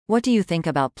What do you think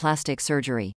about plastic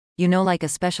surgery? You know, like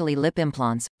especially lip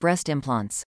implants, breast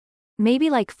implants. Maybe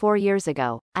like 4 years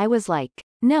ago, I was like,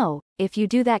 no, if you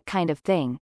do that kind of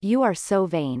thing, you are so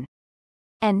vain.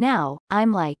 And now,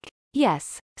 I'm like,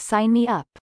 yes, sign me up.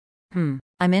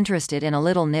 I'm interested in a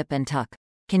little nip and tuck.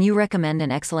 Can you recommend an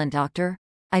excellent doctor?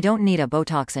 I don't need a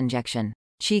Botox injection,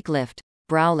 cheek lift,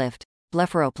 brow lift,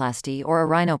 blepharoplasty or a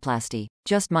rhinoplasty,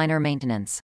 just minor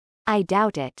maintenance. I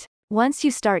doubt it. Once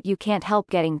you start, you can't help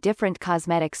getting different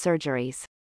cosmetic surgeries.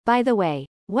 By the way,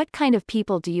 what kind of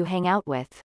people do you hang out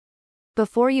with?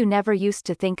 Before you never used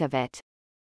to think of it.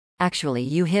 Actually,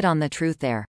 you hit on the truth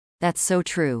there. That's so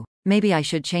true. Maybe I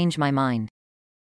should change my mind.